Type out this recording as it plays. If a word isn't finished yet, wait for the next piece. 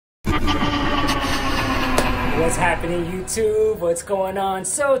What's happening, YouTube? What's going on?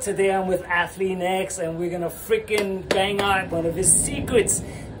 So today I'm with Athlean and we're gonna freaking bang out one of his secrets.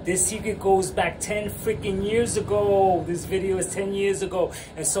 This secret goes back 10 freaking years ago. This video is 10 years ago.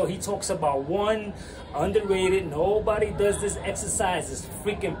 And so he talks about one underrated, nobody does this exercise. It's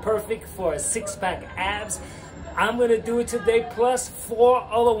freaking perfect for a six-pack abs. I'm gonna do it today plus 4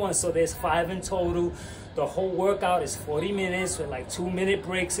 other ones. So there's 5 in total. The whole workout is 40 minutes with like 2-minute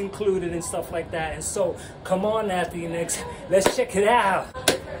breaks included and stuff like that. And so, come on, Athlean, let's check it out.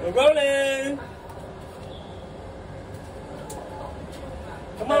 We're rolling.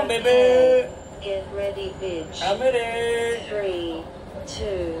 Come on, baby. Get ready, bitch. I'm ready. 3,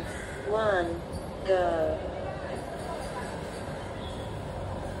 2, 1, go.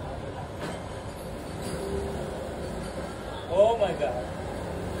 Oh my God.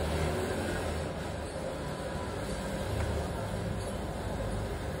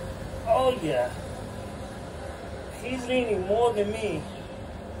 Oh yeah, he's leaning more than me.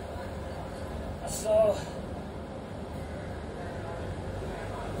 So,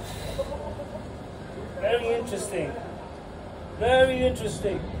 very interesting. Very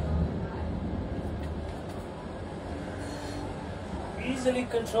interesting. Easily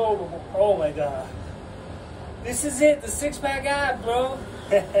controllable. Oh my God. This is it, the six-pack ab, bro.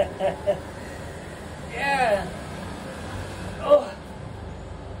 Yeah. Oh.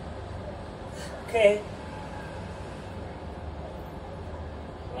 Okay.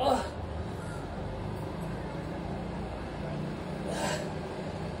 Oh.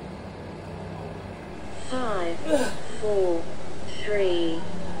 Five, 4, 3,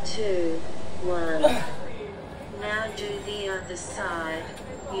 2, 1. Now do the other side.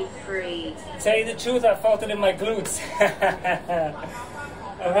 You freeze. Tell you the truth, I felt it in my glutes.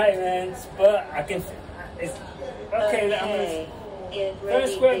 All right, man. But I can. It's okay. I'm gonna. Get ready,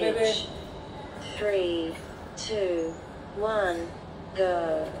 First square, bitch. baby. 3, 2, 1,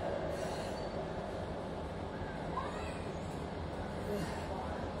 go.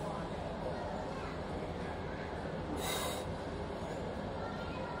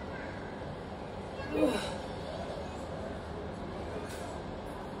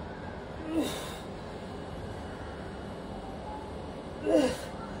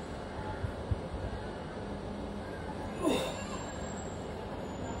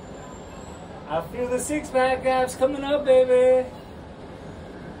 I feel the six-pack abs coming up, baby.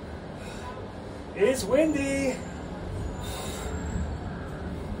 It's windy.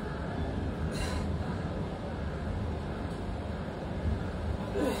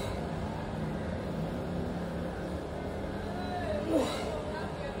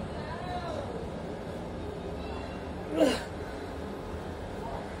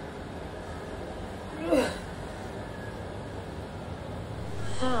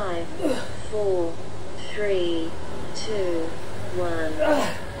 Five, 4, 3, 2, 1.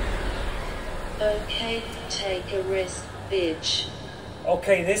 Okay, take a rest, bitch.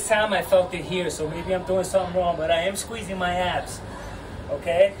 Okay, this time I felt it here, so maybe I'm doing something wrong, but I am squeezing my abs.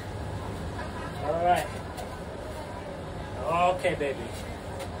 Okay? All right. Okay, baby.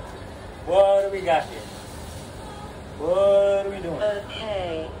 What do we got here? What are we doing?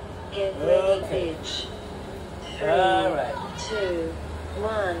 Okay, get ready, Okay. bitch. 3, All right. 2,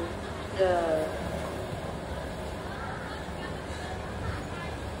 1, go.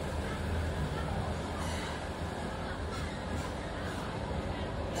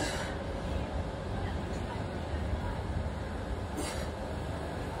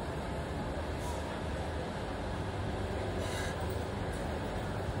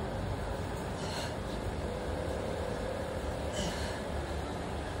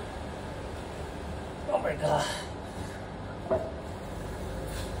 Oh my God.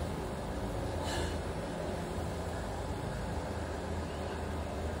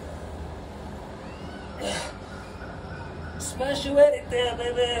 Special edit there,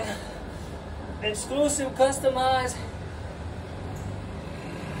 baby. Exclusive, customized.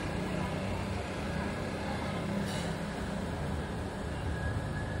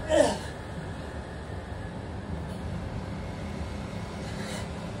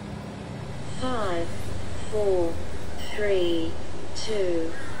 Five, 4, 3,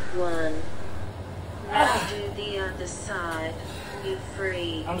 2, 1. Now do the other side. You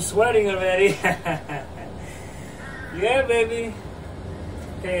free. I'm sweating already. Yeah, baby.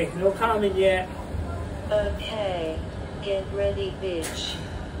 Okay, no comment yet. Okay, get ready, bitch.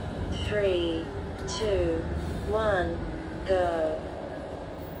 3, 2, 1, go.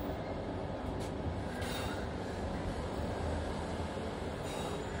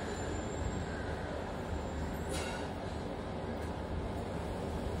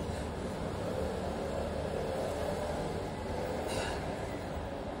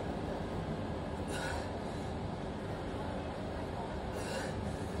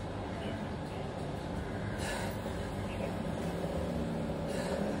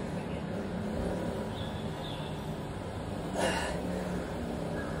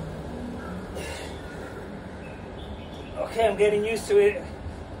 Okay, I'm getting used to it.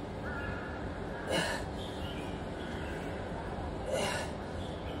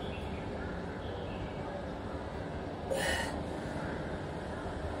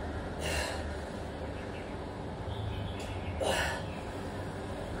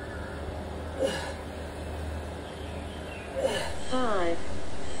 Five,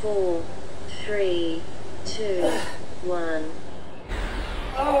 four, three, two, one.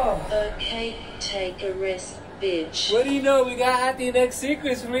 Oh. Okay, take a rest, bitch. What do you know? We got the next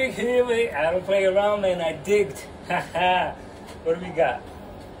secrets, Rick. Here we. I don't play around, man. I digged. Haha. What do we got?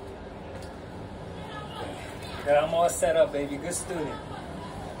 Yeah, I'm all set up, baby. Good student.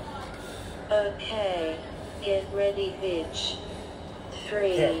 Okay, get ready, bitch.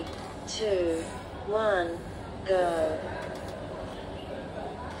 Three, Okay. 2, 1, go.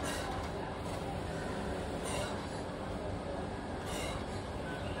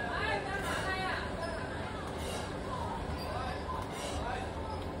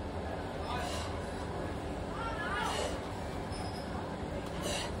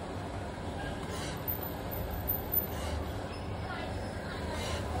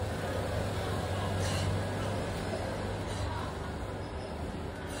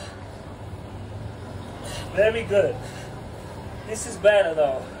 Very good. This is better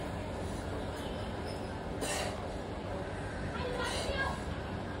though.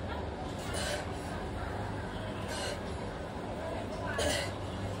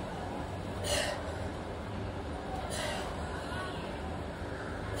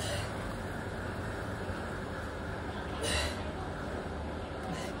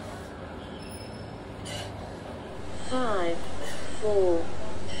 Five, 4,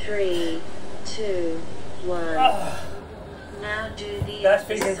 3, 2, 1. Now do the That's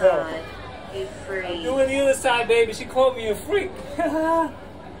other freaking dope. side. Be free. Doing the other side, baby. She called me a freak.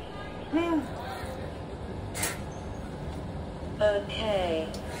 Okay,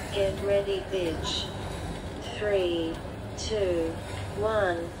 get ready, bitch. 3, 2,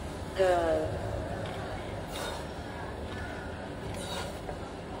 1, go.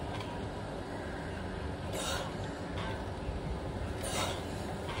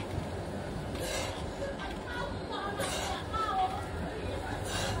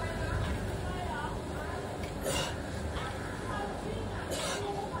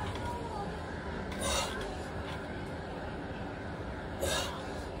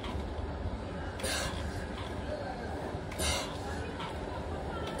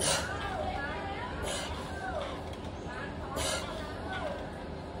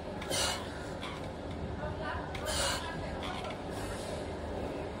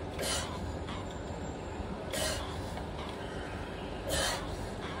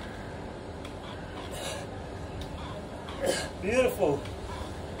 Beautiful.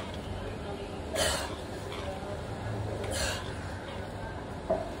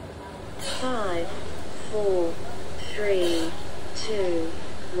 Five, 4, 3, 2,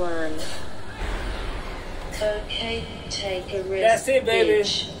 1. Okay, take a rest. That's it, baby.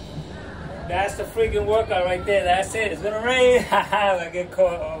 bitch. That's the freaking workout right there. That's it. It's gonna rain. I get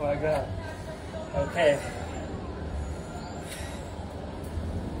caught. Oh my god. Okay.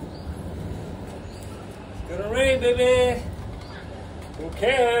 It's gonna rain, baby. Who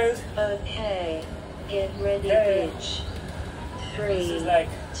cares? Okay, get ready, Okay. bitch. This 3, is like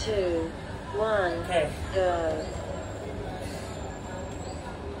 2, 1, okay. go.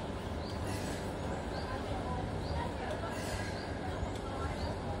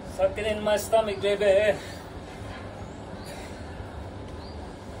 Suck it in my stomach, baby.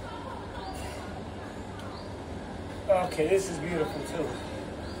 Okay, this is beautiful too.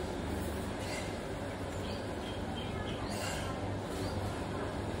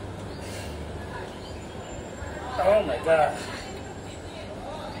 Oh my god.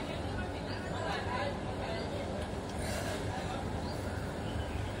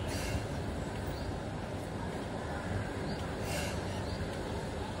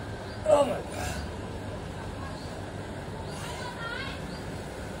 Oh my god.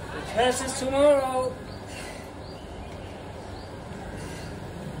 The test is tomorrow.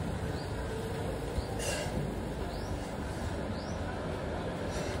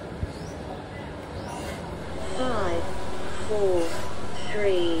 Five, 4,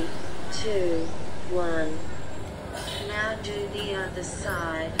 3, 2, 1. Now do the other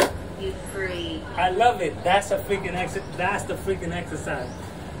side. Be free. I love it. That's a freaking that's the freaking exercise.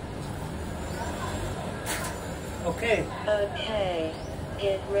 Okay. Okay,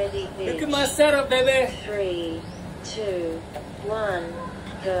 get ready, bitch. Look at my setup, baby. 3, 2, 1,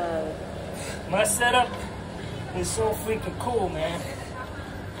 go. My setup is so freaking cool, man.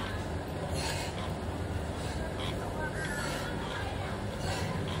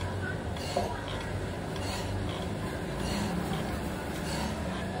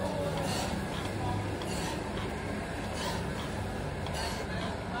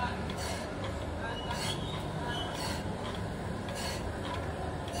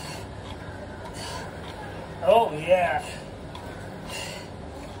 Yeah.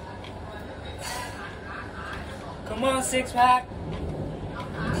 Come on, six pack.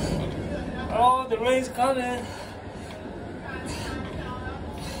 Oh, the rain's coming.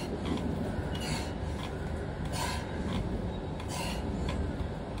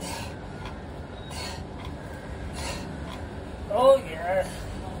 Oh, yeah.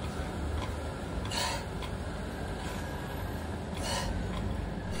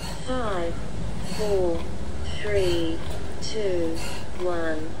 Five, four, three, two,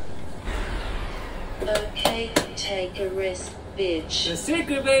 one. Okay, take a rest, bitch. The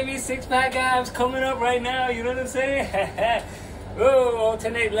secret, baby. Six-pack abs coming up right now. You know what I'm saying? Oh,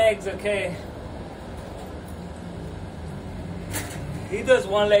 alternate legs, okay. He does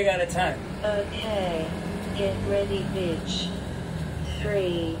one leg at a time. Okay, get ready, bitch.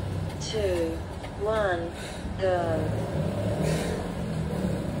 3, 2, 1, go.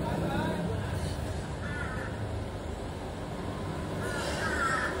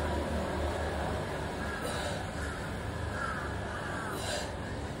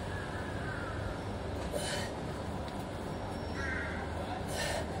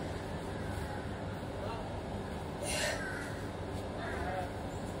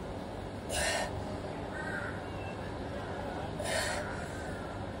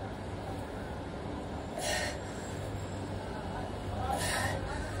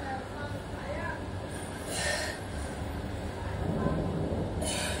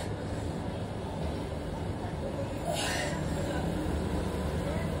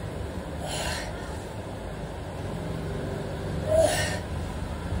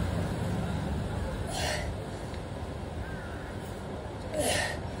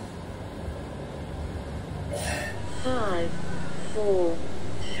 Five, four,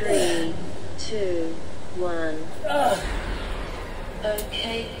 three, two, one.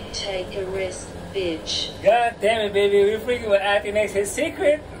 Okay, take a rest, bitch. God damn it, baby. We're freaking with Athlean. His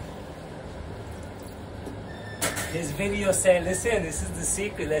secret. His video said, listen, this is the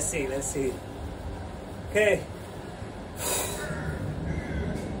secret. Let's see. Okay.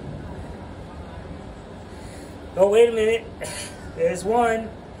 Oh, wait a minute. There's one.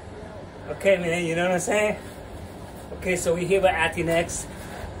 Okay, man, you know what I'm saying? Okay, so we here with Athlean.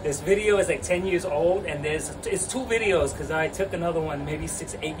 This video is like 10 years old, and it's two videos because I took another one maybe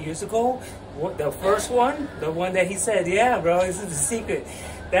 6, 8 years ago. The first one, the one that he said, yeah, bro, this is the secret.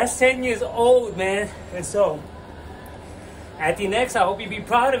 That's 10 years old, man. And so, Athlean, I hope you be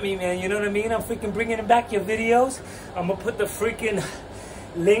proud of me, man. You know what I mean? I'm freaking bringing back your videos. I'm gonna put the freaking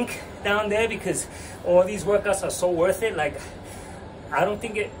link down there because all these workouts are so worth it. Like, I don't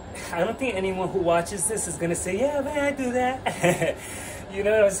think anyone who watches this is gonna say, yeah, man, I do that. You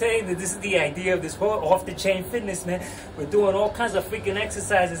know what I'm saying? That this is the idea of this whole off-the-chain fitness, man. We're doing all kinds of freaking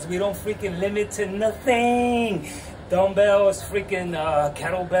exercises. We don't freaking limit to nothing. Dumbbells, freaking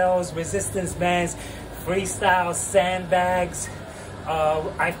kettlebells, resistance bands, freestyle, sandbags,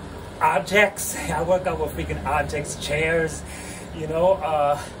 objects. I work out with freaking objects, chairs, you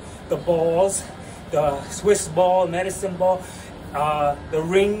know, the balls, the Swiss ball, medicine ball, the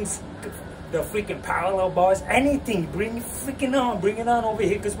rings, the freaking parallel bars, anything. Bring it on over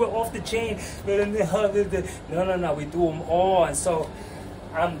here because we're off the chain. No, we do them all. And so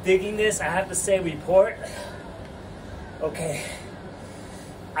I'm digging this. I have to say, report. Okay,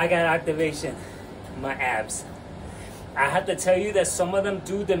 I got activation, my abs. I have to tell you that some of them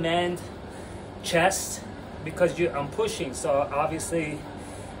do demand chest because I'm pushing. So obviously,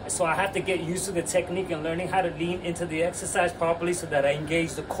 so I have to get used to the technique and learning how to lean into the exercise properly so that I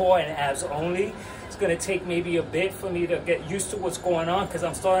engage the core and abs only. It's going to take maybe a bit for me to get used to what's going on because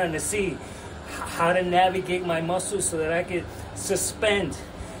I'm starting to see how to navigate my muscles so that I can suspend,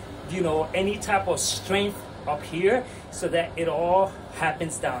 you know, any type of strength up here so that it all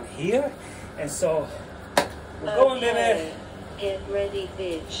happens down here. And so we're going, baby. Get ready,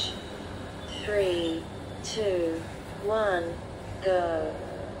 bitch. 3, 2, 1, go.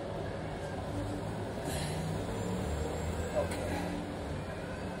 Okay.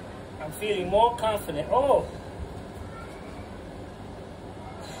 I'm feeling more confident. Oh!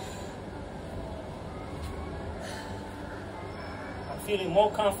 I'm feeling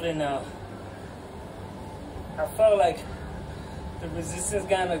more confident now. I felt like the resistance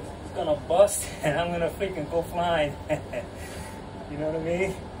gonna bust and I'm gonna freaking go flying. You know what I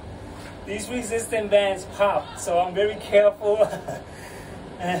mean? These resistance bands pop, so I'm very careful.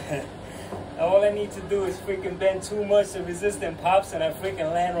 All I need to do is freaking bend too much, the resistance pops, and I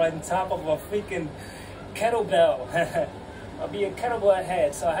freaking land right on top of a freaking kettlebell. I'll be a kettlebell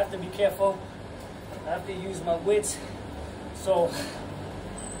head, so I have to be careful. I have to use my wits. So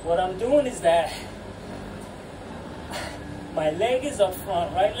what I'm doing is that My leg is up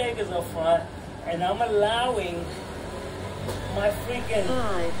front, right leg is up front, and I'm allowing my freaking...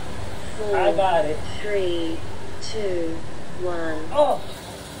 5, 4, I got it. 3, 2, 1. Oh!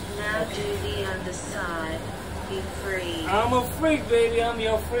 Now do the underside. Be free. I'm a freak, baby. I'm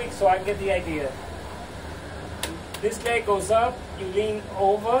your freak, so I get the idea. This leg goes up, you lean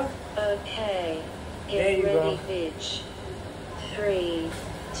over. Okay. There Get you ready, go. bitch. 3,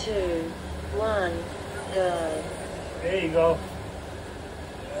 2, 1, go. There you go.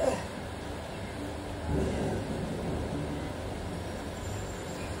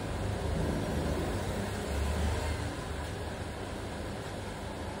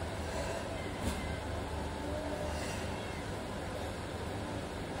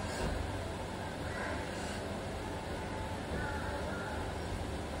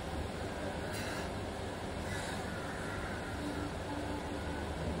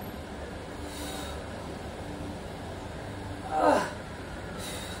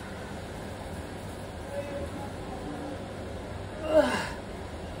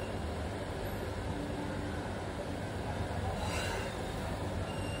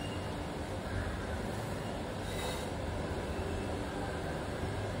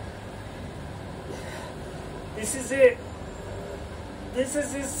 This is it. This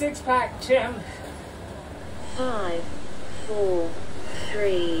is his six-pack, Jim. 5, 4,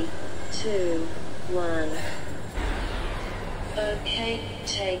 3, 2, 1. Okay,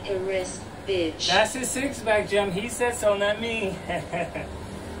 take a rest, bitch. That's his six-pack, Jim. He said so, not me.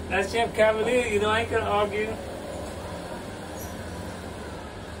 That's Jim Cavalier. You know, I ain't gonna argue.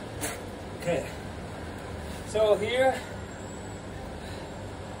 Okay. So here.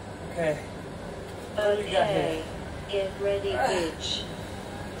 Okay. What do we got here? Okay, get ready, bitch.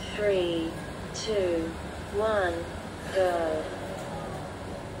 3, 2, 1, go.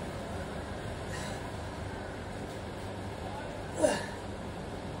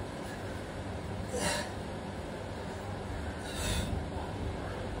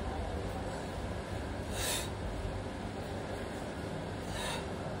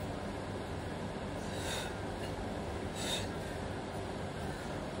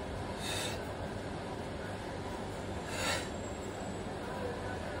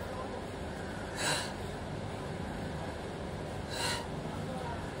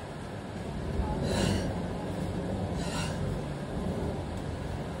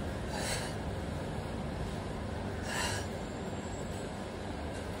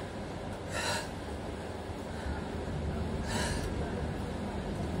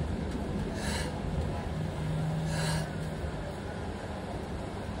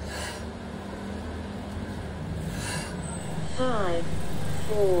 Five,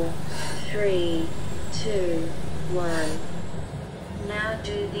 4, 3, 2, 1. Now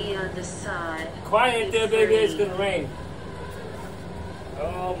do the other side. Quiet there, baby. It's gonna rain.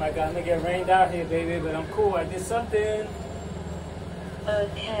 Oh my God, I'm gonna get rained out here, baby. But I'm cool. I did something.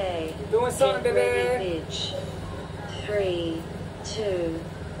 Okay. You're doing something, get baby. ready, bitch. 3, 2,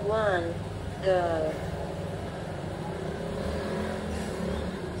 1, go.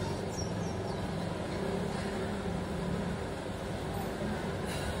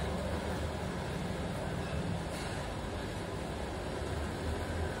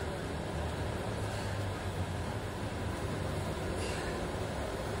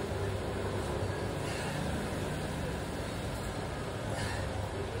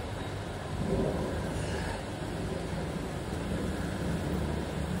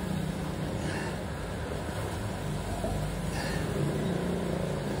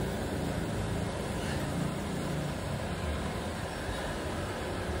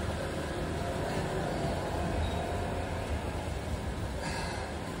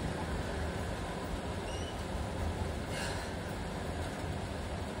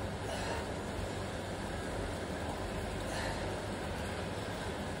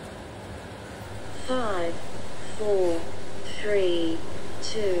 Five, 4, 3,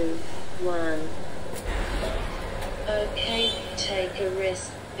 2, 1. Okay, take a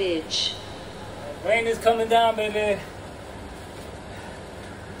rest, bitch. Rain is coming down, baby.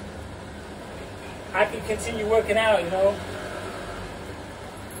 I can continue working out, you know.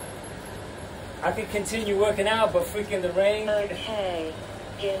 I can continue working out, but freaking the rain. Okay,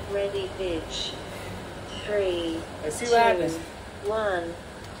 get ready, bitch. 3, Let's see 2, what happens. 1,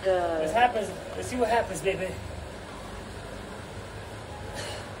 go. Let's see what happens, baby.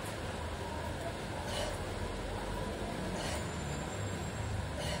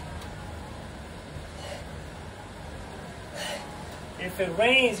 If it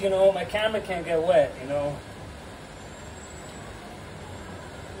rains, you know, my camera can't get wet, you know.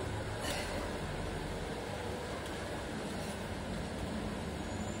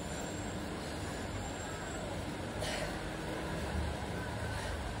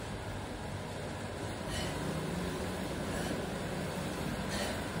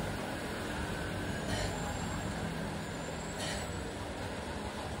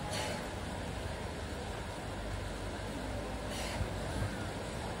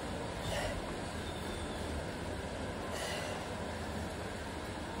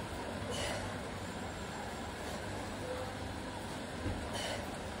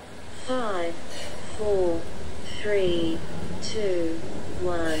 5, 4, 3, 2,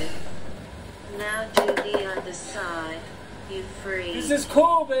 1. Now do the other side. You free. This is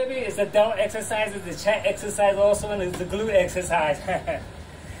cool, baby. It's the delt exercise, it's the chest exercise also, and it's the glute exercise.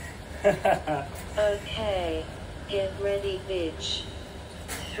 Okay, get ready, bitch.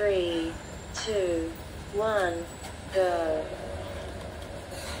 3, 2, 1, go.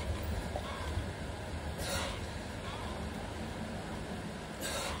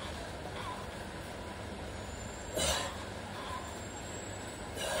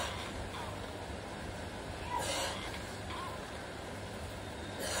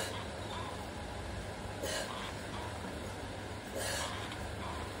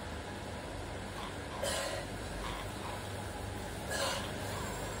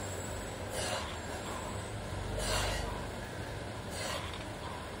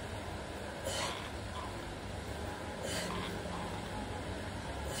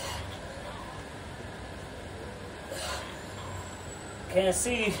 Can't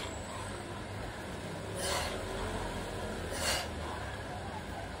see.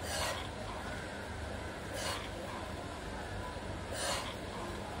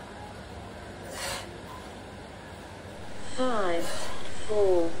 Five,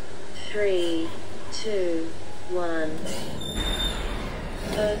 4, 3, 2, 1.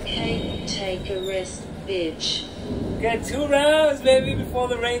 Okay, take a rest, bitch. Get 2 rounds, baby, before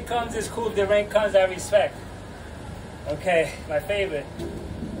the rain comes. It's cool. If the rain comes, I respect. Okay, my favorite.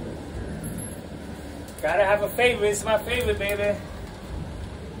 Gotta have a favorite. It's my favorite, baby.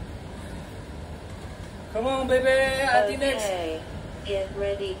 Come on, baby. I'll be next. Okay, get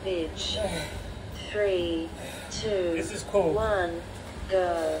ready, bitch. 3, 2, This is cool. 1,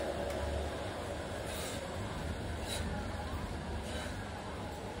 go.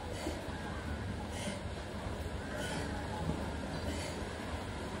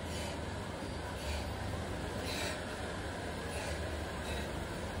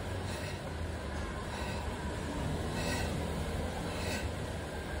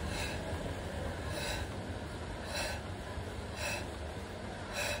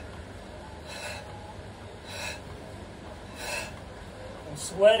 I'm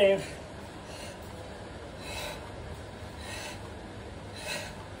sweating.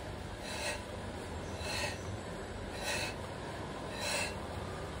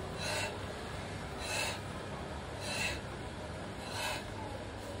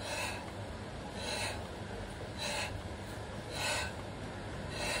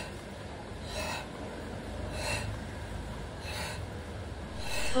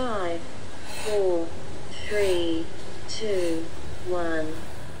 Five, 4, 3, 2, 1.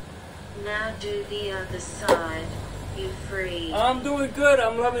 Now do the other side. You free. I'm doing good.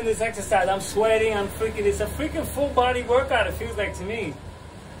 I'm loving this exercise. I'm sweating. I'm freaking. It's a freaking full body workout. It feels like to me.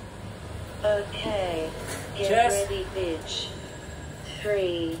 Okay, get Jess. ready, bitch.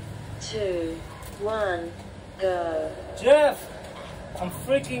 3, 2, 1, go. Jeff, I'm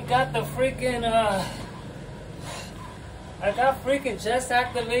freaking got the freaking I got freaking chest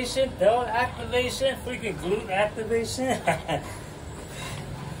activation, delt activation, freaking glute activation.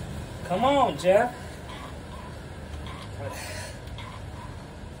 Come on, Jeff.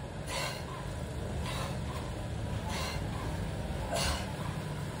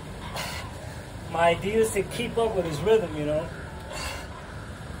 My idea is to keep up with his rhythm, you know.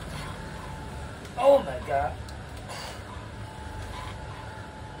 Oh my God.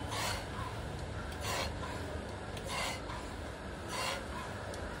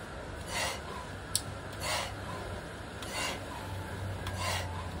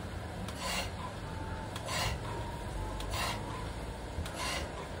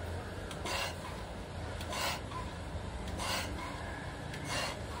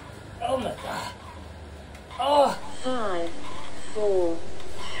 Oh my God. Oh. 5, 4,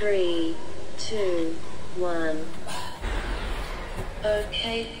 3, 2, 1.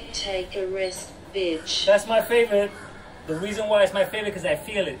 Okay, take a rest, bitch. That's my favorite. The reason why it's my favorite because I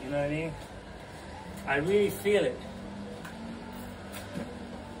feel it, you know what I mean? I really feel it.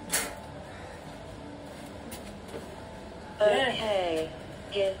 Okay,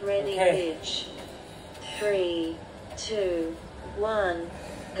 get ready, Okay. bitch. 3, 2, 1,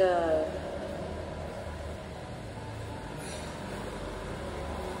 go.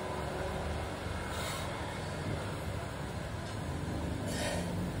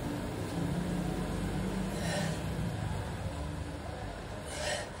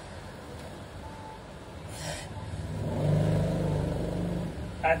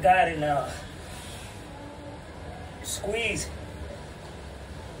 I got it now. Squeeze.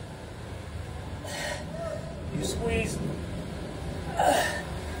 You squeeze.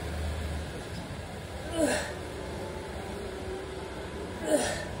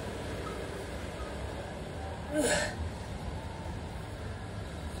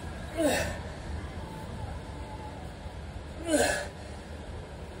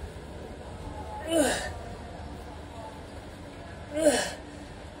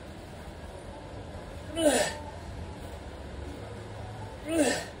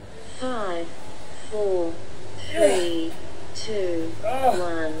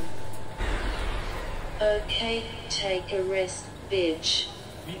 1. Okay, take a rest, bitch.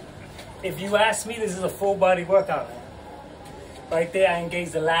 If you ask me, this is a full body workout, man. Right there, I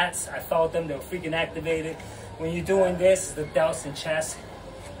engaged the lats. I felt them, they were freaking activated. When you're doing this, the delts and chest.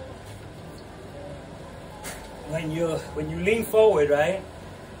 When you lean forward, right?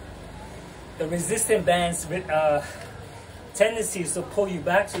 The resistant band's tendency is to pull you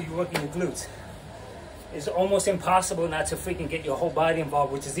back, so you're working your glutes. It's almost impossible not to freaking get your whole body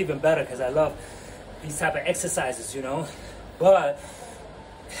involved, which is even better because I love these type of exercises, you know. But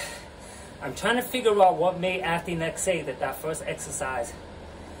I'm trying to figure out what made Athlean say that first exercise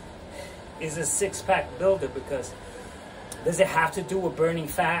is a six-pack builder, because does it have to do with burning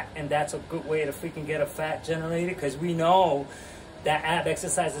fat, and that's a good way to freaking get a fat generated? Because we know that ab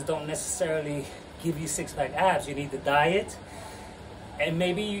exercises don't necessarily give you six-pack abs. You need the diet and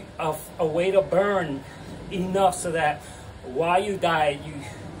maybe a way to burn enough so that while you diet,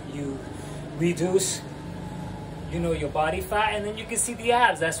 you reduce, you know, your body fat, and then you can see the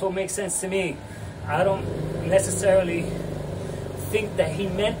abs. That's what makes sense to me. I don't necessarily think that he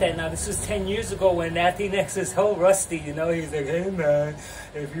meant that. Now, this was 10 years ago when Athlean is so rusty, you know. He's like, hey man,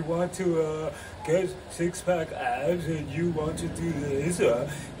 if you want to get six-pack abs and you want to do this,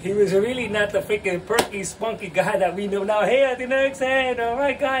 he was really not the freaking perky, spunky guy that we know now. Hey, Athlean, hey, all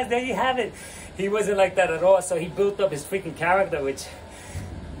right guys, there you have it. He wasn't like that at all. So he built up his freaking character, which,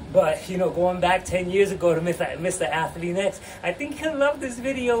 but you know, going back 10 years ago to Mr. Athlean, I think he'll love this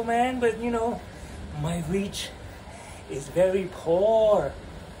video, man. But you know, my reach is very poor.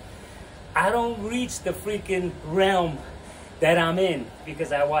 I don't reach the freaking realm that I'm in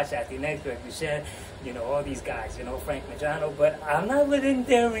because I watch Athlean, Greg Michelle, you know, all these guys, you know, Frank Majano, but I'm not within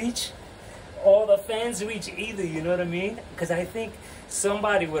their reach or the fans' reach either, you know what I mean? Because I think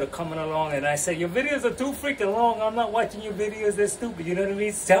somebody would have come along and I said, your videos are too freaking long, I'm not watching your videos, they're stupid, you know what I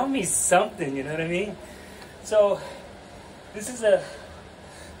mean? Tell me something, you know what I mean? So this is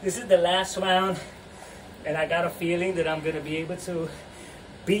the last round. And I got a feeling that I'm going to be able to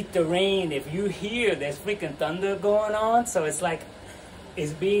beat the rain. If you hear there's freaking thunder going on, so it's like,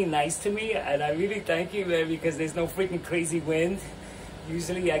 it's being nice to me. And I really thank you, man, because there's no freaking crazy wind.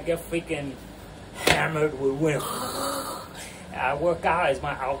 Usually I get freaking hammered with wind. I work out as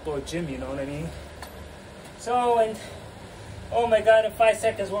my outdoor gym, you know what I mean? So, and, oh my God, in 5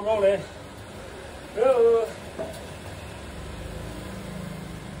 seconds we're rolling. Ooh.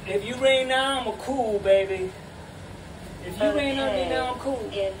 If you rain now, I'm cool, baby. If you rain on me now, I'm cool.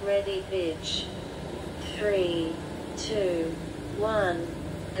 Get ready, bitch. 3, 2, 1,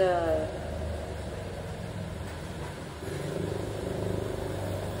 go.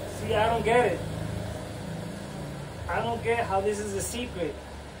 See, I don't get it. I don't get how this is a secret.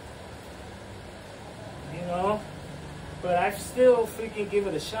 You know? But I still freaking give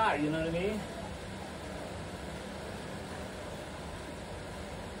it a shot, you know what I mean?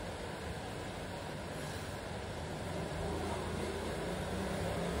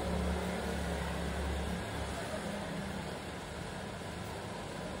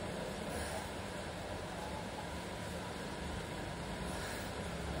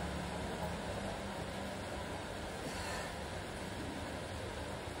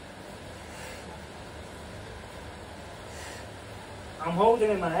 I'm holding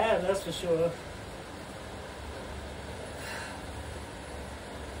in my abs, that's for sure.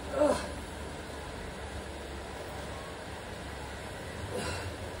 Ugh.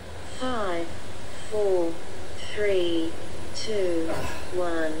 5, 4, 3, 2,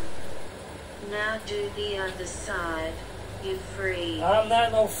 1. Now do the other side. You freak. I'm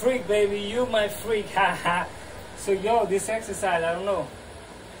not no freak, baby. You my freak. Haha. So, yo, this exercise, I don't know.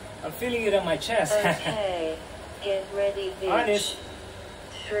 I'm feeling it on my chest. Okay. Get ready, bitch. Honest.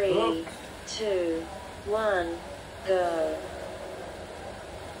 3, 2, 1, go.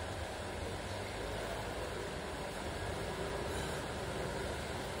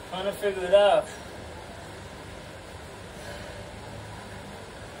 Trying to figure it out.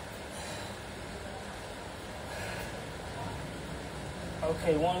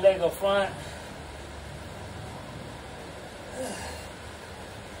 Okay, one leg up front.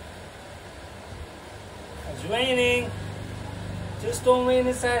 It's raining. Just don't rain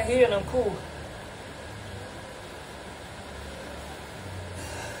inside here and I'm cool.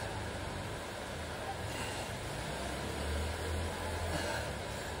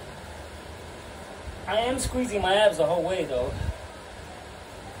 I am squeezing my abs the whole way though.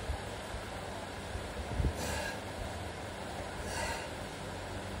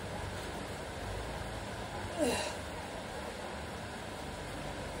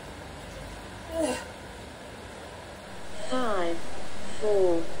 Five,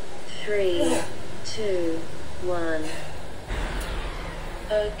 4, 3, 2, 1.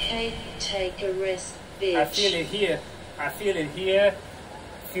 Okay, take a rest, bitch. I feel it here. I feel it here.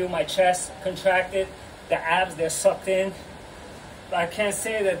 Feel my chest contracted. The abs, they're sucked in. But I can't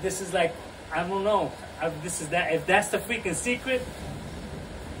say that this is like, I don't know. This is that. If that's the freaking secret.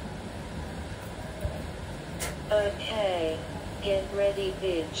 Okay, get ready,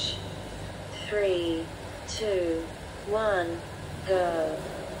 bitch. 3, 2, 1, go.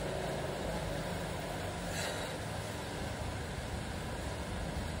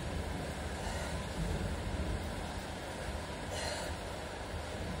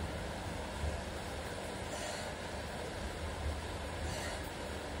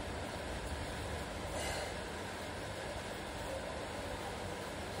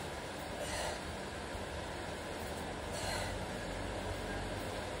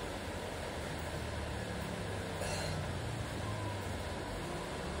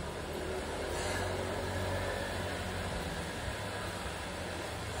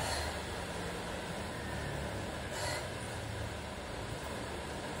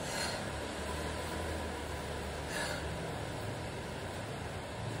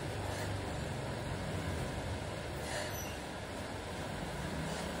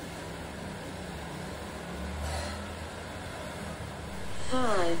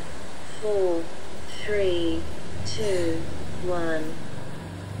 Five, 4, 3, 2, 1.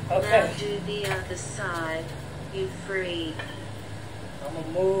 Okay. Now do the other side, you freak. I'm gonna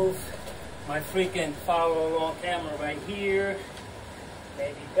move my freaking follow along camera right here.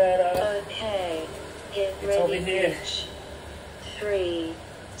 Maybe better. Okay, get It's over ready, here. bitch. 3,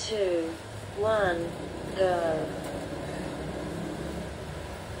 2, 1, go.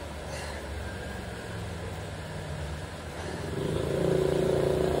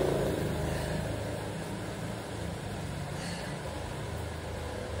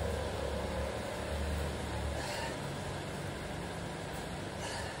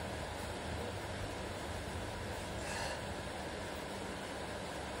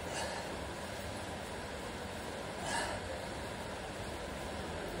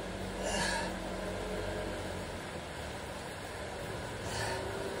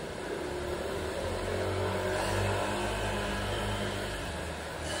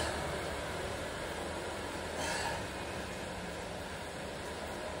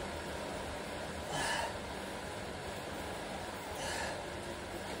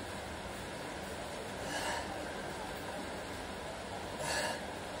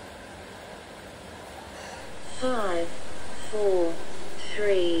 Five, 4,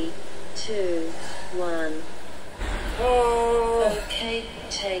 3, 2, 1. Oh, Okay,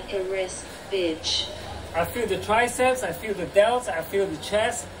 take a rest, bitch. I feel the triceps, I feel the delts, I feel the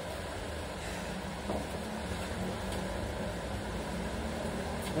chest. You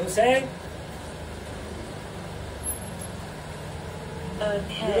know what I'm saying?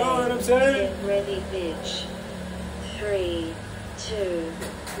 Okay, You know what I'm saying? get ready, bitch. 3, 2,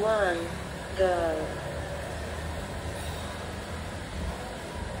 1, go.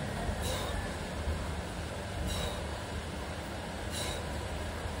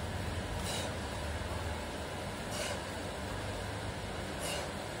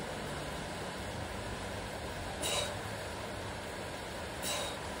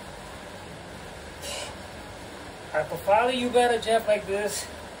 I could follow you better, Jeff, like this.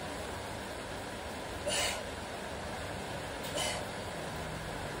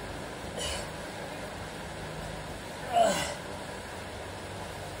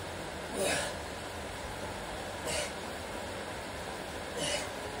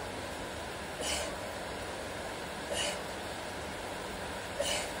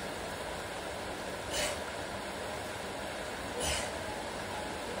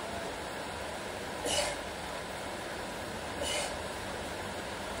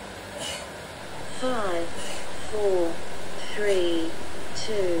 Five, 4, 3,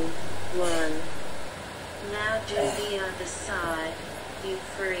 2, 1. Now do the other side, you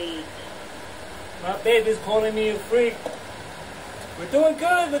freak. My baby's calling me a freak. We're doing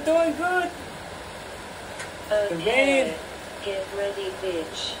good, we're doing good. Okay, get ready,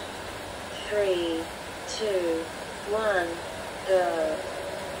 bitch. 3, 2, 1, go.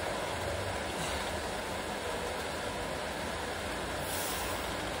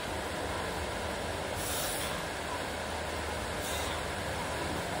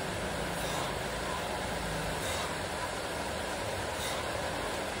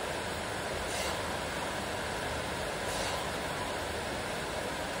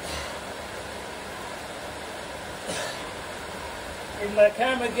 If my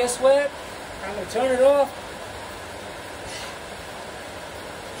camera gets wet, I'm gonna turn it off.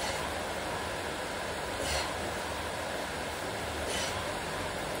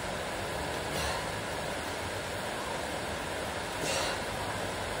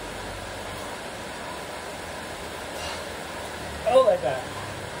 that.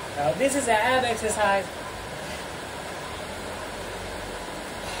 Now this is an ab exercise.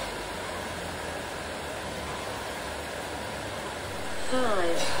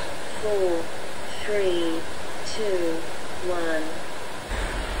 Five, four, three, two, one.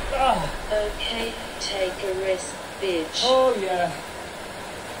 Okay, take a rest, bitch. Oh yeah.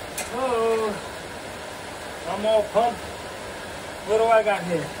 Oh, I'm all pumped. What do I got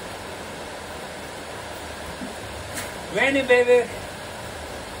here? Landing, baby.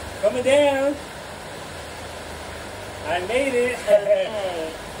 Coming down. I made it.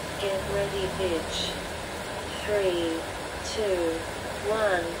 Okay, get ready, bitch. 3, 2,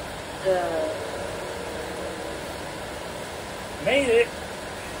 1, go. Made it.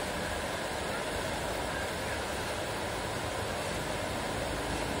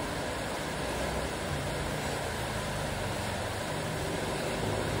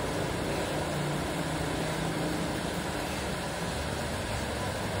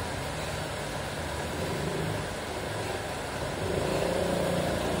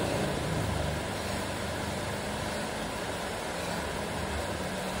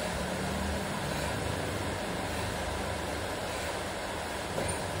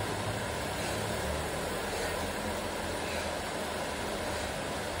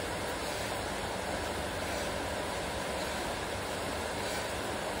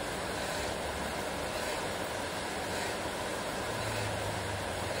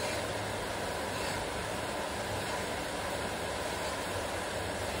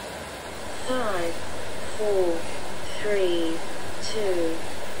 Five, 4, 3, 2,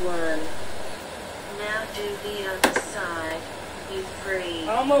 1. Now do the other side. Be free.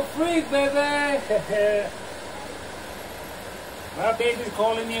 I'm a freak, baby. My baby's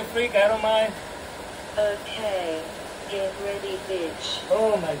calling me a freak. I don't mind. Okay, get ready, bitch.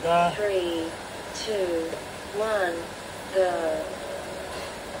 Oh my God. 3, 2, 1, go.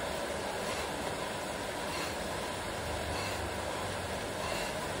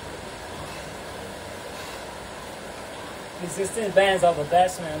 Resistance bands are the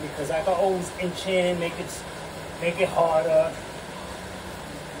best, man, because I can always inch in, make it harder.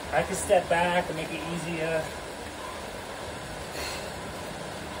 I can step back and make it easier.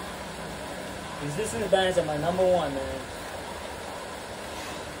 Resistance bands are my number one, man.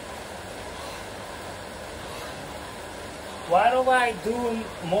 Why do I do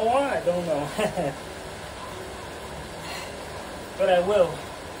more? I don't know. But I will.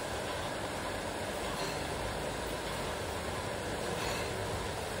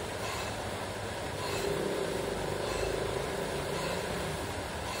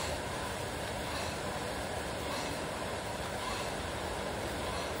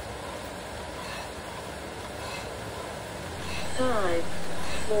 Five,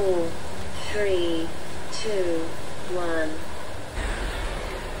 4, 3, 2, 1.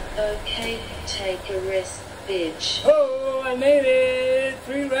 Okay, take a rest, bitch. Oh, I made it!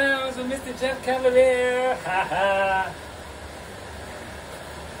 3 rounds with Mr. Jeff Cavalier. Ha ha.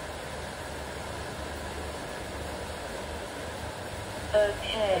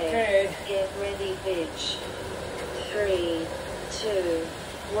 Okay, get ready, bitch. 3, 2,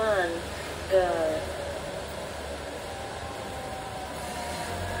 1, go.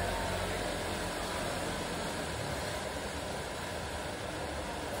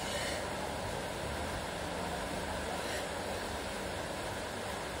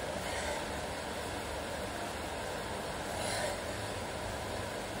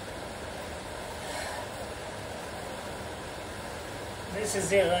 This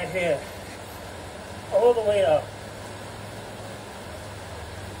is it right here. All the way up.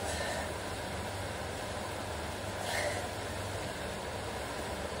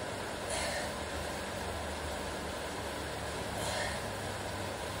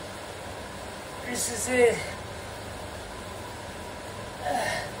 This is it.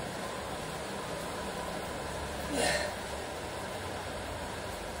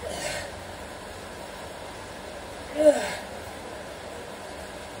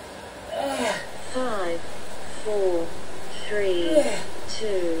 Five, 4, 3,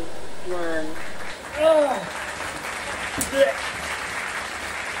 2, 1.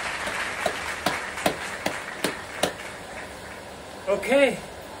 Okay,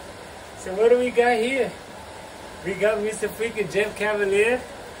 so what do we got here? We got Mr. freaking Jeff Cavalier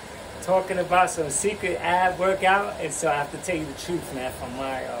talking about some secret ab workout, and so I have to tell you the truth, man. From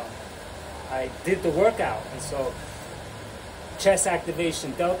my, I did the workout, and so chest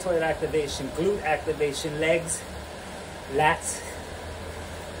activation, deltoid activation, glute activation, legs, lats.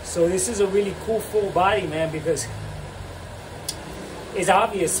 So this is a really cool full body, man, because it's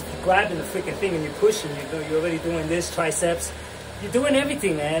obvious if you're grabbing the freaking thing and you're pushing, you're already doing this, triceps, you're doing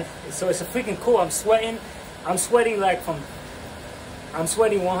everything, man. So it's a freaking cool. I'm sweating like I'm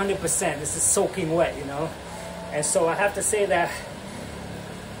sweating 100%. This is soaking wet, you know. And so I have to say that,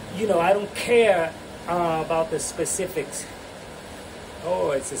 you know, I don't care about the specifics.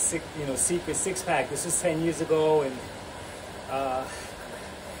 Oh, it's a secret six-pack. This is 10 years ago, and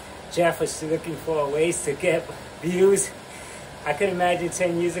Jeff was looking for ways to get views. I could imagine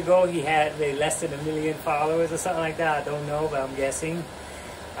 10 years ago he had less than 1 million followers or something like that. I don't know, but I'm guessing.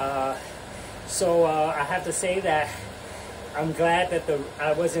 So I have to say that I'm glad that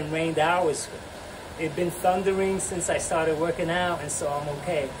I wasn't rained out. It'd been thundering since I started working out, and so I'm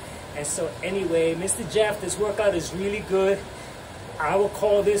okay. And so anyway, Mr. Jeff, this workout is really good. I would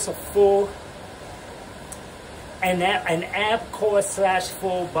call this a an ab core /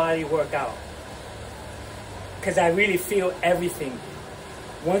 full body workout, because I really feel everything.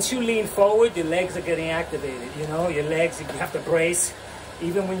 Once you lean forward, your legs are getting activated. You know, your legs, you have to brace.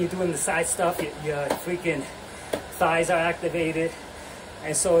 Even when you're doing the side stuff, your freaking thighs are activated.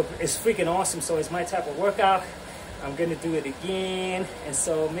 And so it's freaking awesome. So it's my type of workout. I'm gonna do it again. And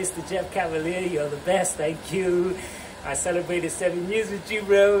so Mr. Jeff Cavalier, you're the best. Thank you. I celebrated 7 years with you,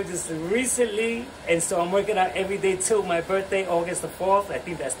 bro, just recently. And so I'm working out every day till my birthday, August the 4th. I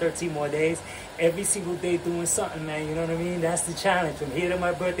think that's 13 more days. Every single day doing something, man. You know what I mean? That's the challenge from here to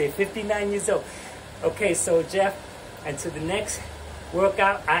my birthday, 59 years old. Okay, so Jeff, until the next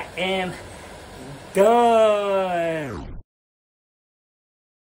workout, I am done.